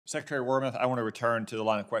Secretary Wormuth, I want to return to the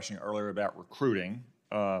line of questioning earlier about recruiting.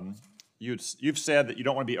 You've said that you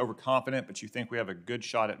don't want to be overconfident, but you think we have a good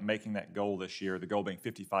shot at making that goal this year, the goal being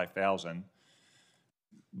 55,000.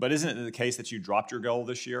 But isn't it the case that you dropped your goal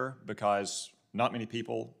this year because not many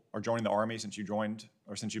people are joining the Army since you joined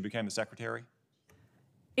or since you became the Secretary?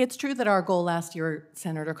 It's true that our goal last year,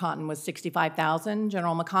 Senator Cotton, was 65,000.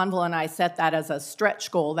 General McConville and I set that as a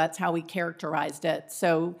stretch goal. That's how we characterized it.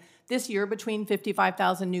 So this year, between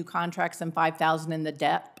 55,000 new contracts and 5,000 in the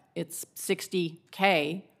DEP, it's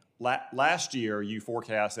 60K. Last year, you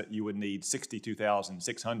forecast that you would need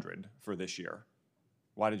 62,600 for this year.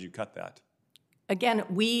 Why did you cut that? Again,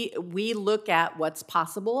 we look at what's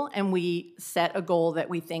possible, and we set a goal that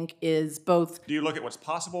we think is both. Do you look at what's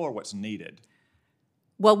possible or what's needed?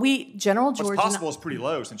 Well, General George. What's possible is pretty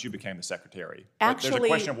low since you became the Secretary. Actually, there's a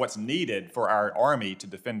question of what's needed for our Army to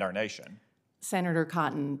defend our nation. Senator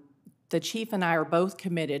Cotton, the Chief and I are both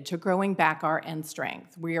committed to growing back our end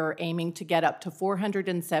strength. We are aiming to get up to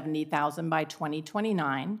 470,000 by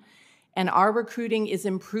 2029, and our recruiting is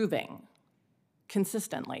improving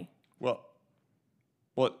consistently. Well,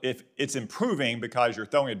 if it's improving because you're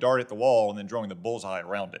throwing a dart at the wall and then drawing the bullseye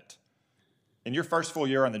around it. In your first full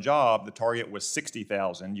year on the job, the target was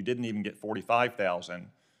 60,000. You didn't even get 45,000.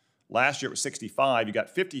 Last year it was 65. You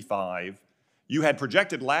got 55. You had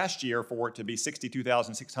projected last year for it to be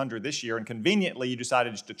 62,600 this year, and conveniently you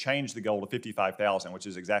decided just to change the goal to 55,000, which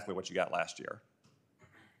is exactly what you got last year.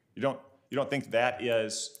 You don't think that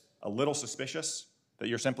is a little suspicious, that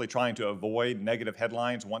you're simply trying to avoid negative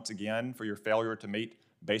headlines once again for your failure to meet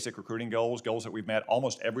basic recruiting goals that we've met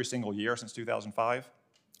almost every single year since 2005?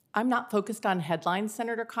 I'm not focused on headlines,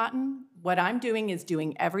 Senator Cotton. What I'm doing is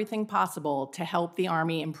doing everything possible to help the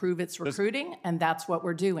Army improve its recruiting, and that's what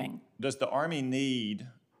we're doing. Does the Army need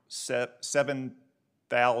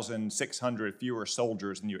 7,600 fewer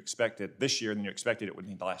soldiers than you expected this year than you expected it would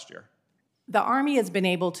need last year? The Army has been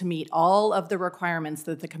able to meet all of the requirements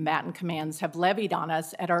that the combatant commands have levied on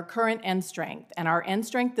us at our current end strength, and our end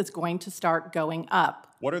strength is going to start going up.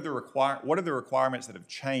 What are the requirements that have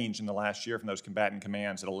changed in the last year from those combatant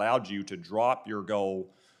commands that allowed you to drop your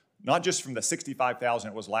goal, not just from the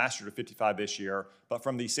 65,000 it was last year to 55 this year, but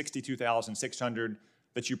from the 62,600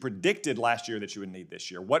 that you predicted last year that you would need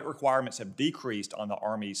this year? What requirements have decreased on the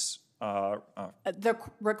Army's? The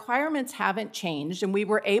requirements haven't changed, and we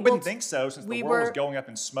were able. I wouldn't think so, since the world was going up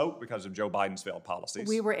in smoke because of Joe Biden's failed policies.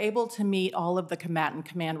 We were able to meet all of the combatant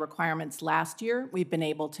command requirements last year. We've been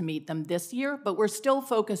able to meet them this year, but we're still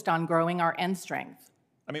focused on growing our end strength.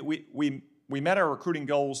 I mean, we met our recruiting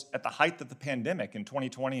goals at the height of the pandemic in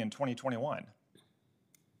 2020 and 2021.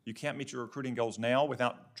 You can't meet your recruiting goals now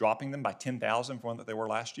without dropping them by 10,000 from what they were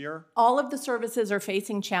last year? All of the services are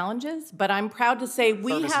facing challenges, but I'm proud to say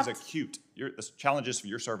we have... Service is acute. The challenges for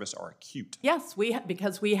your service are acute. Yes,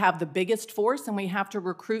 because we have the biggest force and we have to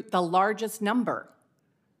recruit the largest number.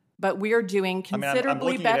 But we are doing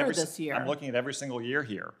considerably better this year. I'm looking at every single year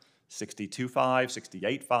here. 62.5,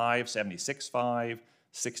 68.5, 76.5,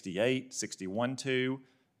 68, 61.2.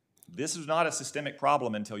 This is not a systemic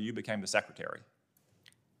problem until you became the Secretary.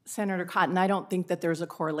 Senator Cotton, I don't think that there's a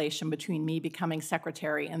correlation between me becoming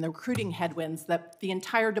Secretary and the recruiting headwinds that the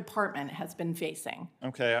entire department has been facing.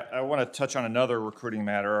 Okay, I want to touch on another recruiting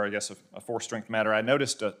matter, or I guess a force-strength matter. I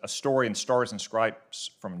noticed a story in Stars and Stripes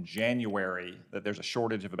from January that there's a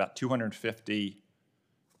shortage of about 250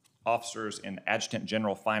 officers in Adjutant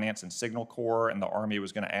General Finance and Signal Corps, and the Army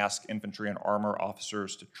was going to ask infantry and armor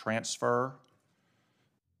officers to transfer.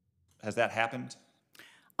 Has that happened?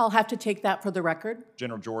 I'll have to take that for the record.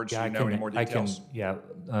 General George, do you know any more details?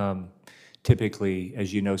 Typically,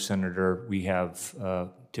 as you know, Senator, we have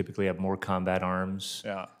typically have more combat arms,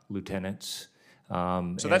 lieutenants.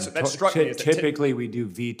 So that struck me as typically we do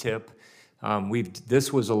VTIP.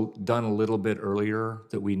 This was done a little bit earlier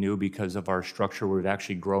that we knew because of our structure. We're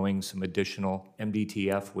actually growing some additional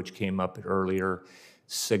MDTF, which came up earlier.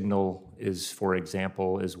 Signal is, for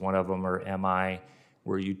example, is one of them, or MI,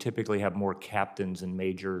 where you typically have more captains and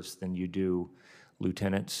majors than you do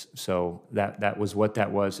lieutenants. So that was what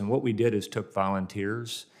that was. And what we did is took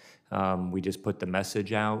volunteers. We just put the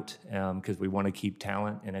message out because we want to keep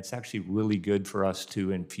talent. And it's actually really good for us to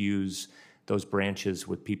infuse those branches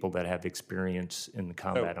with people that have experience in the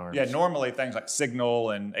combat arms. Yeah, normally things like Signal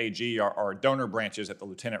and AG are donor branches at the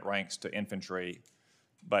lieutenant ranks to infantry.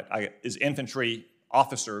 But is infantry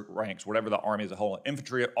officer ranks, whatever the Army as a whole,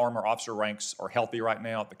 infantry armor officer ranks are healthy right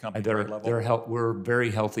now at the company grade level? We're very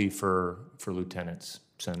healthy for lieutenants,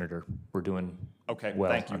 Senator. We're doing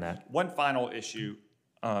well on that. One final issue,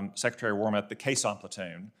 Secretary Wormuth, the caisson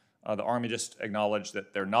platoon. The Army just acknowledged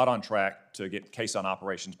that they're not on track to get caisson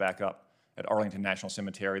operations back up at Arlington National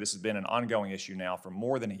Cemetery. This has been an ongoing issue now for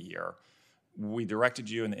more than a year. We directed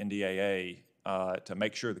you in the NDAA to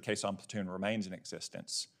make sure the caisson platoon remains in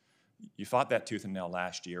existence. You fought that tooth and nail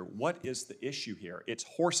last year. What is the issue here? It's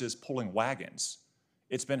horses pulling wagons.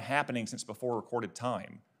 It's been happening since before recorded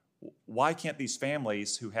time. Why can't these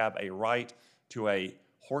families who have a right to a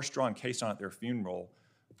horse-drawn caisson at their funeral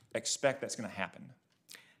expect that's going to happen?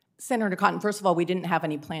 Senator Cotton, first of all, we didn't have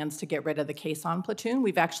any plans to get rid of the caisson platoon.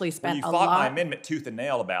 We've actually spent you a fought lot. my amendment tooth and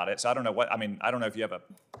nail about it, so I don't know what, I mean, I don't know if you have a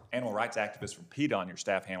animal rights activist from PETA on your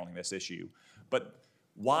staff handling this issue, but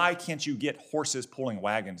why can't you get horses pulling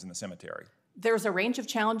wagons in the cemetery? There's a range of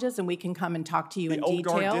challenges, and we can come and talk to you in The old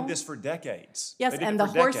detail. guard did this for decades. Yes, They did and it the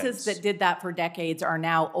for horses decades. that did that for decades are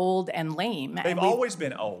now old and lame. They've always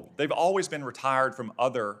been old. They've always been retired from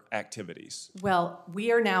other activities. Well,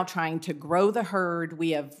 we are now trying to grow the herd.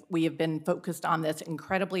 We have been focused on this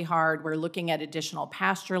incredibly hard. We're looking at additional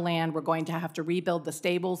pasture land. We're going to have to rebuild the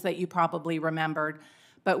stables that you probably remembered.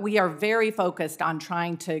 But we are very focused on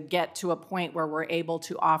trying to get to a point where we're able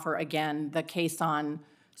to offer again the caisson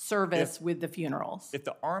service with the funerals. If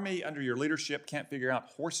the Army, under your leadership, can't figure out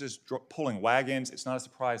horses pulling wagons, it's not a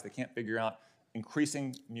surprise they can't figure out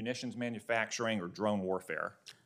increasing munitions manufacturing or drone warfare.